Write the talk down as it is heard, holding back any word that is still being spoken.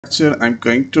Lecture, I'm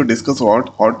going to discuss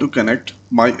about how to connect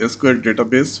MySQL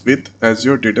database with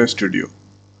Azure Data Studio.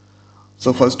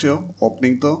 So first here,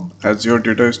 opening the Azure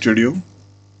Data Studio.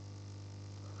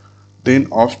 Then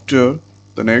after,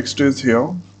 the next is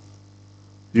here,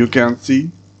 you can see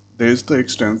there is the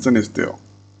extension is there.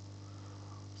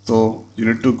 So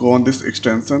you need to go on this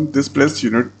extension. This place you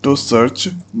need to search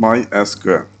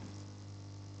MySQL.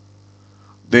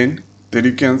 Then there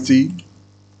you can see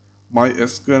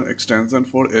MySQL extension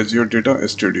for Azure Data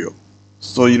Studio.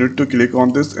 So you need to click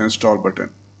on this install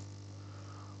button.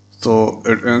 So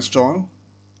it install.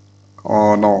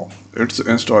 Now it's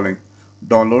installing.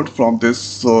 Download from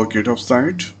this GitHub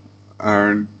site,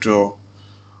 and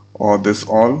this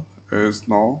all is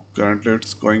now currently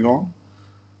it's going on.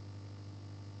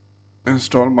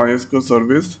 Install MySQL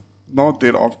service. Now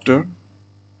thereafter,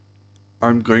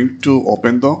 I'm going to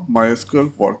open the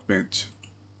MySQL workbench.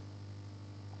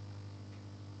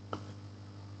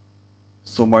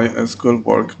 So MySQL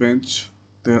workbench,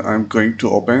 there I'm going to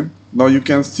open. Now you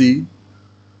can see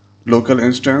local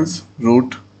instance,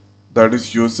 root, that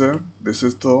is user, this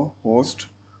is the host,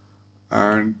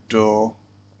 and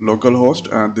local host,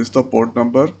 and this is the port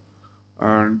number,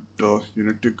 and you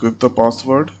need to give the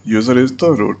password. User is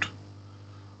the root.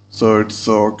 So it's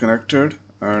connected,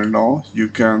 and now you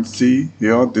can see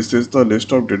here this is the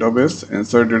list of database.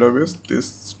 Inside database,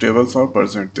 these tables are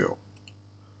present there.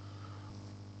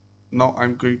 Now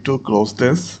I'm going to close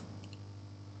this,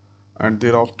 and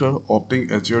thereafter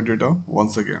opening Azure Data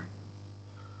once again.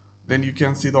 Then you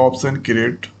can see the option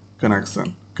create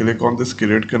connection. Click on this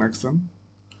create connection.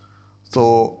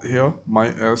 So here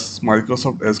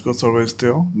Microsoft SQL server is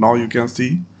there. Now you can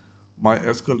see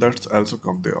MySQL that's also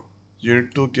come there. You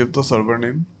need to give the server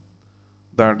name,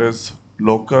 that is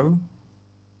local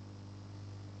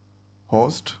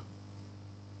host,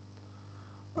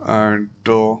 and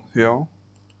here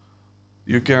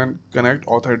you can connect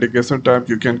authentication type.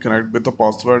 You can connect with the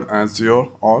password Azure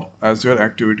or Azure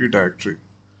activity directory.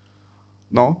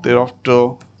 Now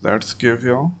thereafter, let's give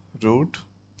here root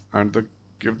and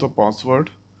give the password.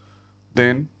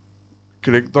 Then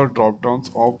click the drop downs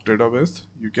of database.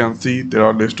 You can see there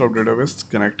are list of database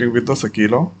connecting with the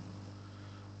Sakila.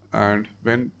 And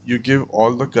when you give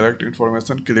all the correct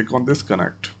information, click on this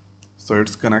connect. So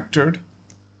it's connected.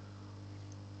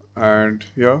 And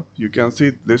here you can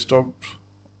see list of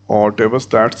tables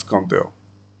that's come there.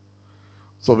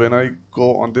 So when I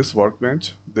go on this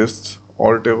workbench, this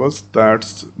all tables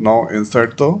that's now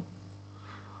inside the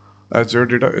Azure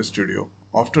Data Studio.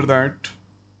 After that,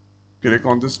 click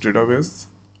on this database,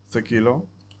 Sakila,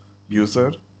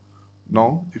 user.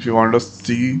 Now, if you want to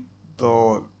see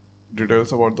the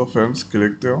details about the films,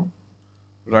 click there,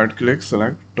 right click,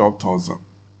 select top 1000.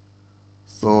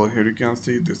 So here you can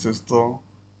see this is the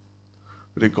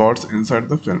records inside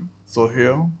the film. So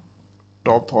here,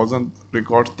 top 1000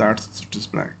 records that's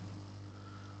displaying.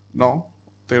 Now,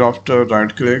 thereafter,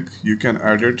 right click, you can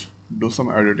edit, do some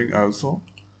editing also.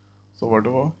 So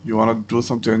whatever you want to do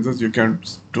some changes, you can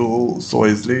do so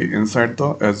easily inside the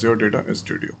Azure Data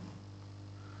Studio.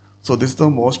 So this is the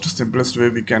most simplest way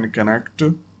we can connect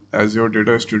Azure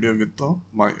Data Studio with the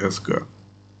MySQL.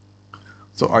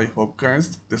 So I hope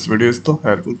guys this video is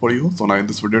helpful for you. So now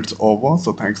this video is over.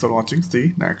 So thanks for watching. See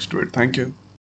you next video. Thank you.